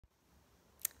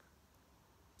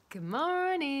Good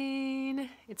morning.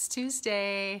 It's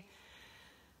Tuesday.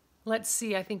 Let's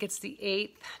see, I think it's the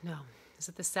 8th. No, is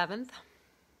it the 7th?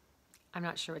 I'm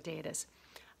not sure what day it is.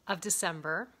 Of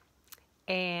December.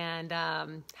 And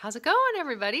how's it going,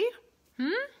 everybody?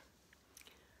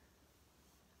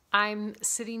 I'm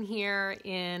sitting here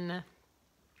in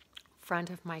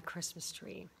front of my Christmas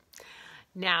tree.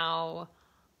 Now,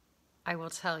 I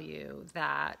will tell you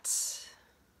that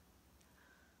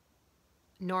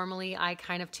normally I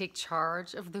kind of take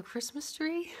charge of the Christmas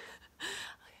tree.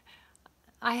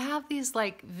 I have these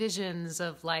visions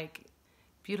of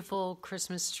beautiful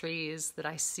Christmas trees that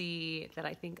I see that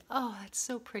I think, oh, that's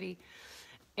so pretty.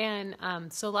 And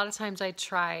so a lot of times I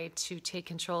try to take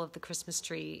control of the Christmas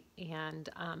tree and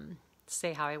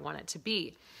say how I want it to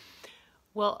be.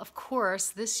 Well, of course,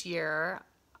 this year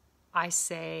I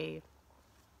say,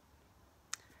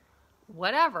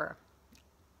 whatever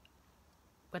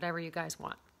you guys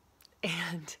want.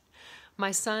 And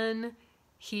my son,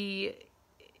 he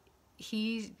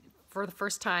for the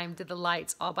first time did the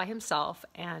lights all by himself.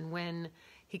 And when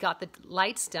he got the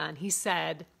lights done, he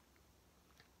said,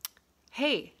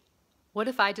 hey, what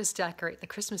if I just decorate the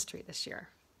Christmas tree this year?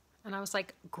 And I was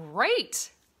like,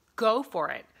 great, go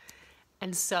for it.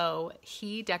 And so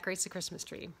he decorates the Christmas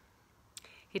tree.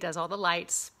 He does all the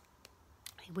lights.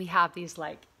 We have these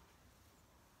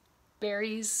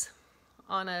berries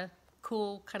on a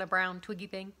cool kind of brown twiggy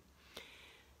thing.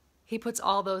 He puts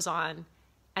all those on,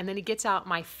 and then he gets out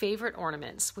my favorite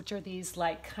ornaments, which are these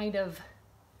kind of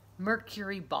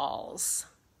mercury balls.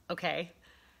 Okay.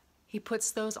 He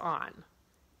puts those on.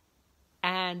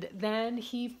 And then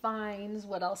he finds,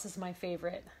 what else is my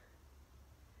favorite?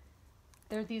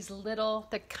 They're these little,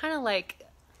 they're kind of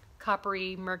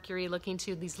coppery, mercury looking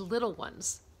too, these little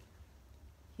ones.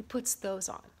 He puts those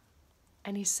on.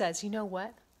 And he says, you know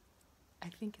what? I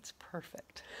think it's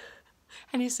perfect.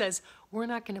 And he says, we're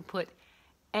not going to put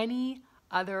any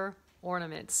other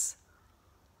ornaments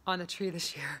on the tree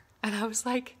this year. And I was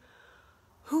like,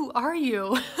 who are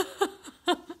you?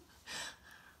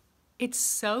 It's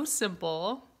so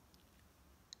simple.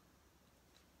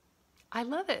 I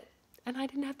love it. And I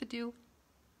didn't have to do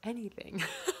anything.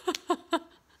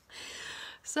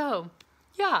 So,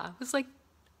 yeah, it was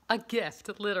a gift,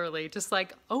 literally. Just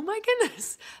oh my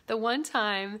goodness. The one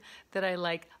time that I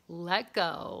let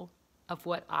go of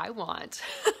what I want,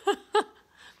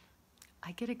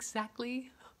 I get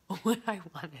exactly what I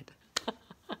wanted.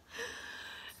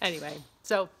 Anyway,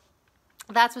 so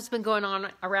that's what's been going on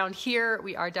around here.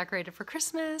 We are decorated for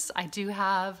Christmas. I do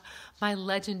have my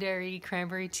legendary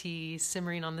cranberry tea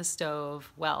simmering on the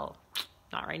stove. Well,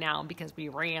 not right now because we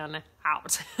ran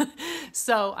out.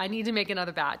 So I need to make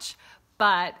another batch.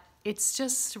 But it's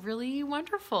just really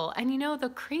wonderful. And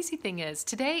the crazy thing is,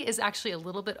 today is actually a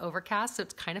little bit overcast, so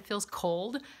it kind of feels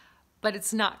cold, but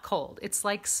it's not cold. It's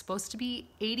supposed to be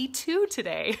 82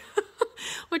 today,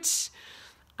 which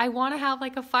I want to have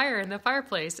a fire in the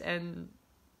fireplace, and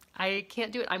I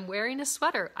can't do it. I'm wearing a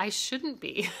sweater. I shouldn't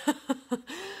be.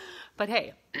 But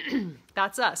hey,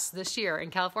 that's us this year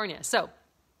in California. So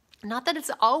not that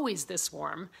it's always this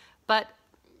warm, but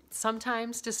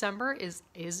sometimes December is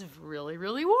really,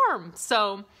 really warm.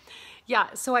 So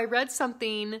yeah, so I read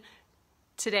something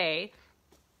today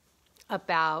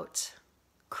about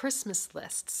Christmas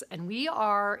lists, and we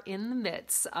are in the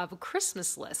midst of a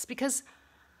Christmas list because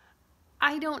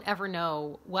I don't ever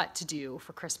know what to do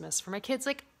for Christmas for my kids.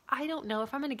 I don't know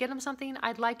if I'm going to get them something.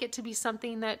 I'd like it to be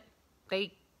something that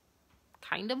they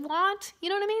kind of want. You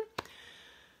know what I mean?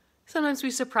 Sometimes we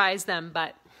surprise them,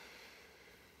 but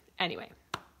anyway.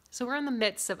 So we're in the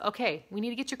midst of, okay, we need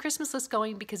to get your Christmas list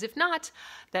going because if not,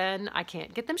 then I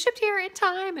can't get them shipped here in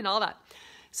time and all that.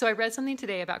 So I read something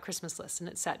today about Christmas lists, and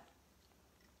it said,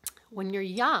 when you're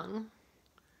young,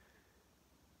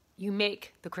 you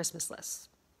make the Christmas list.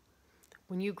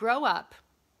 When you grow up,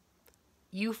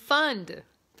 you fund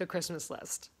the Christmas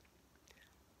list.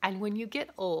 And when you get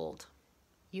old,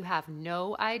 you have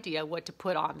no idea what to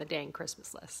put on the dang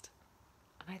Christmas list.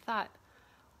 And I thought,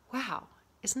 wow,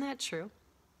 isn't that true?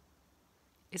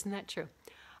 Isn't that true?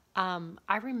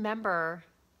 I remember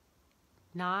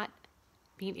not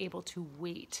being able to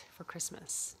wait for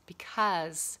Christmas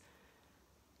because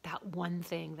that one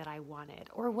thing that I wanted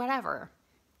or whatever.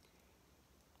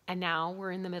 And now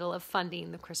we're in the middle of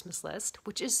funding the Christmas list,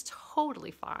 which is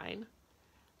totally fine.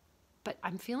 But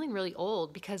I'm feeling really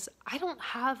old because I don't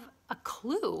have a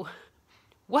clue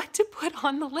what to put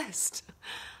on the list.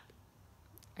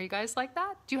 Are you guys like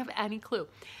that? Do you have any clue?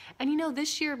 And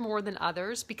this year more than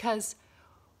others because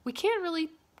we can't really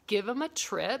give them a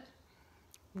trip.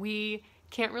 We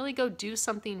can't really go do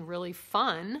something really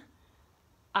fun.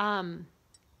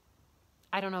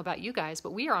 I don't know about you guys,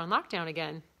 but we are on lockdown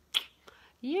again.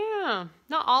 Yeah,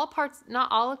 not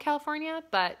all of California,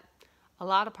 but a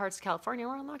lot of parts of California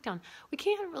we're on lockdown. We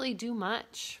can't really do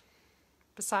much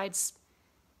besides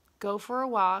go for a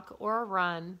walk or a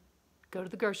run, go to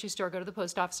the grocery store, go to the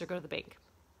post office, or go to the bank,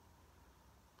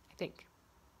 I think.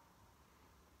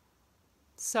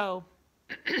 So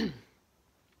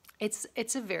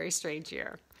it's a very strange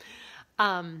year.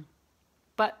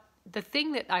 But the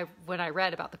thing that when I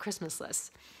read about the Christmas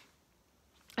list,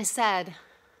 I said,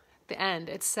 at the end,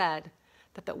 it said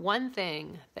that the one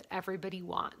thing that everybody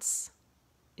wants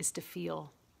is to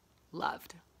feel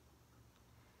loved.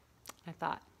 I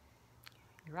thought,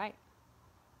 you're right.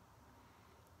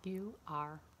 You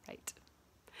are right.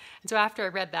 And so after I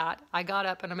read that, I got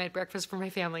up and I made breakfast for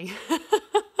my family.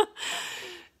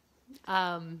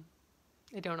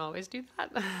 I don't always do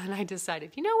that. And I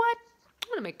decided, you know what? I'm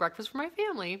going to make breakfast for my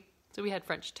family. So we had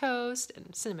French toast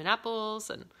and cinnamon apples.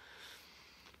 And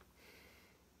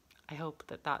I hope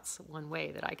that that's one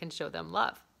way that I can show them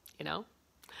love, you know?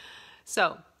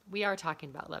 So we are talking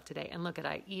about love today. And look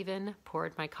I even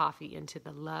poured my coffee into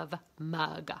the love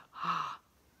mug.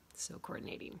 So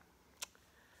coordinating.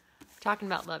 We're talking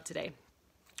about love today.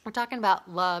 We're talking about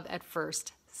love at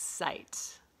first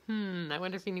sight. I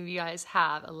wonder if any of you guys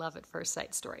have a love at first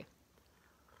sight story.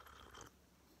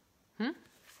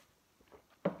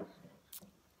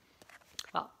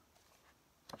 Well,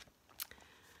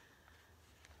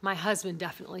 my husband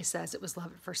definitely says it was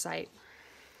love at first sight.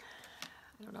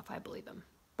 I don't know if I believe him,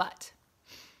 but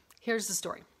here's the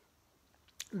story.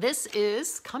 This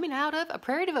is coming out of a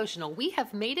Prairie Devotional. We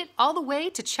have made it all the way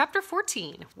to chapter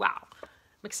 14. Wow, I'm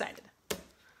excited.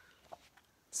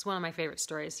 It's one of my favorite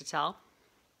stories to tell.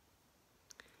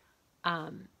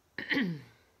 And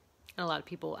a lot of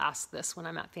people ask this when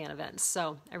I'm at fan events.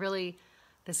 So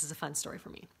this is a fun story for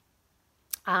me.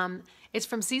 It's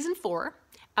from season 4,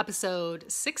 episode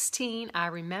 16, I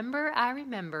Remember.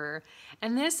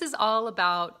 And this is all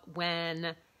about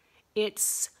when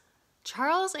it's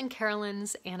Charles and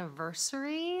Carolyn's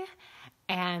anniversary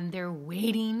and they're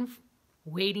waiting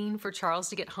for Charles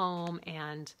to get home,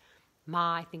 and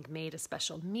Ma, I think, made a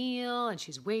special meal, and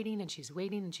she's waiting, and he's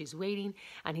late,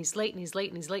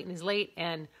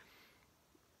 and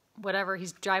whatever,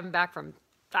 he's driving back from,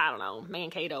 I don't know,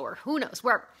 Mankato or who knows,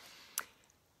 wherever.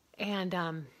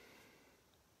 And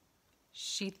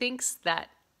she thinks that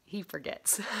he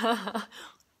forgets.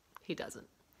 He doesn't.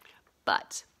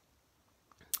 But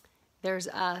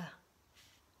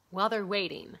while they're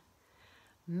waiting,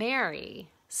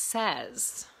 Mary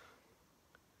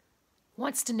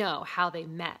wants to know how they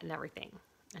met and everything.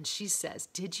 And she says,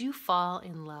 did you fall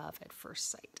in love at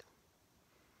first sight?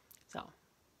 So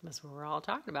that's what we're all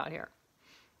talking about here.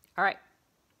 All right,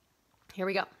 here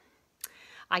we go.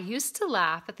 I used to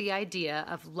laugh at the idea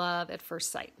of love at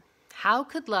first sight. How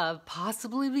could love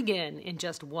possibly begin in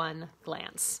just one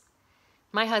glance?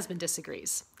 My husband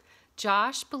disagrees.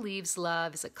 Josh believes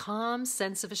love is a calm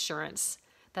sense of assurance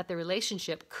that the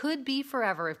relationship could be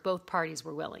forever if both parties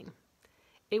were willing.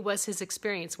 It was his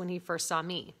experience when he first saw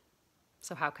me.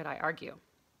 So how could I argue?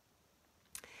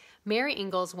 Mary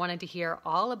Ingalls wanted to hear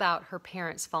all about her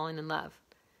parents falling in love.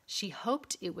 She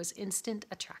hoped it was instant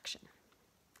attraction.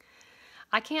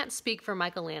 I can't speak for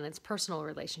Michael Lannon's personal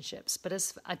relationships, but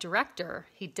as a director,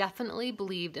 he definitely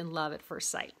believed in love at first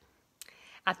sight.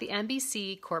 At the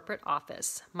NBC corporate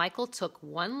office, Michael took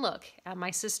one look at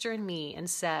my sister and me and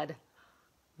said,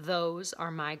 "Those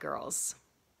are my girls."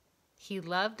 He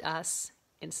loved us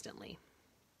instantly.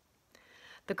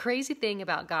 The crazy thing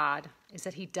about God is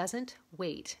that he doesn't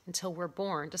wait until we're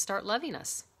born to start loving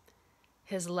us.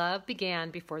 His love began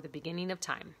before the beginning of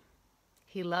time.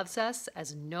 He loves us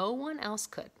as no one else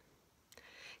could.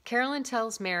 Carolyn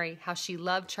tells Mary how she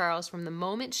loved Charles from the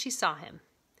moment she saw him.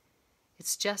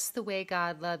 It's just the way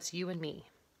God loves you and me,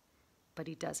 but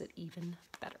he does it even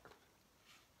better.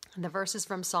 And the verse is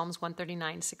from Psalms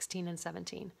 139, 16 and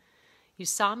 17. You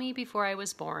saw me before I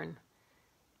was born.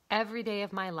 Every day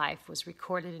of my life was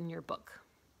recorded in your book.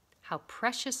 How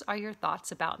precious are your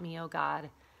thoughts about me, O God.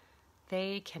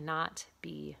 They cannot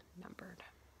be numbered.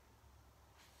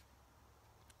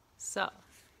 So,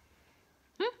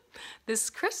 this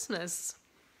Christmas,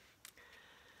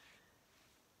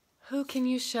 who can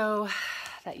you show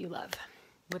that you love?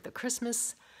 With a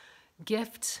Christmas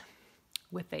gift,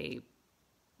 with a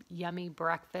yummy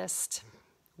breakfast,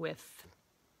 with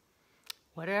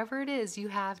whatever it is you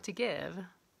have to give,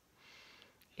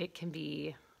 it can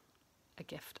be a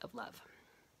gift of love.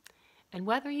 And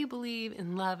whether you believe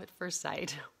in love at first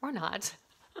sight or not,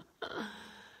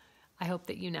 I hope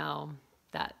that you know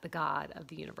that the God of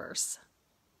the universe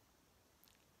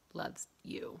loves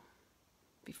you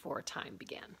before time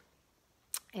began.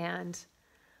 And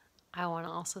I want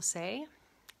to also say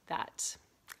that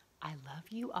I love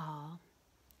you all.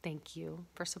 Thank you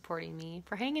for supporting me,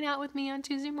 for hanging out with me on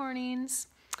Tuesday mornings.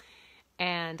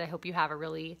 And I hope you have a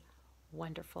really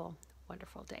wonderful,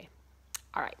 wonderful day.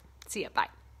 All right. See ya.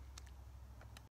 Bye.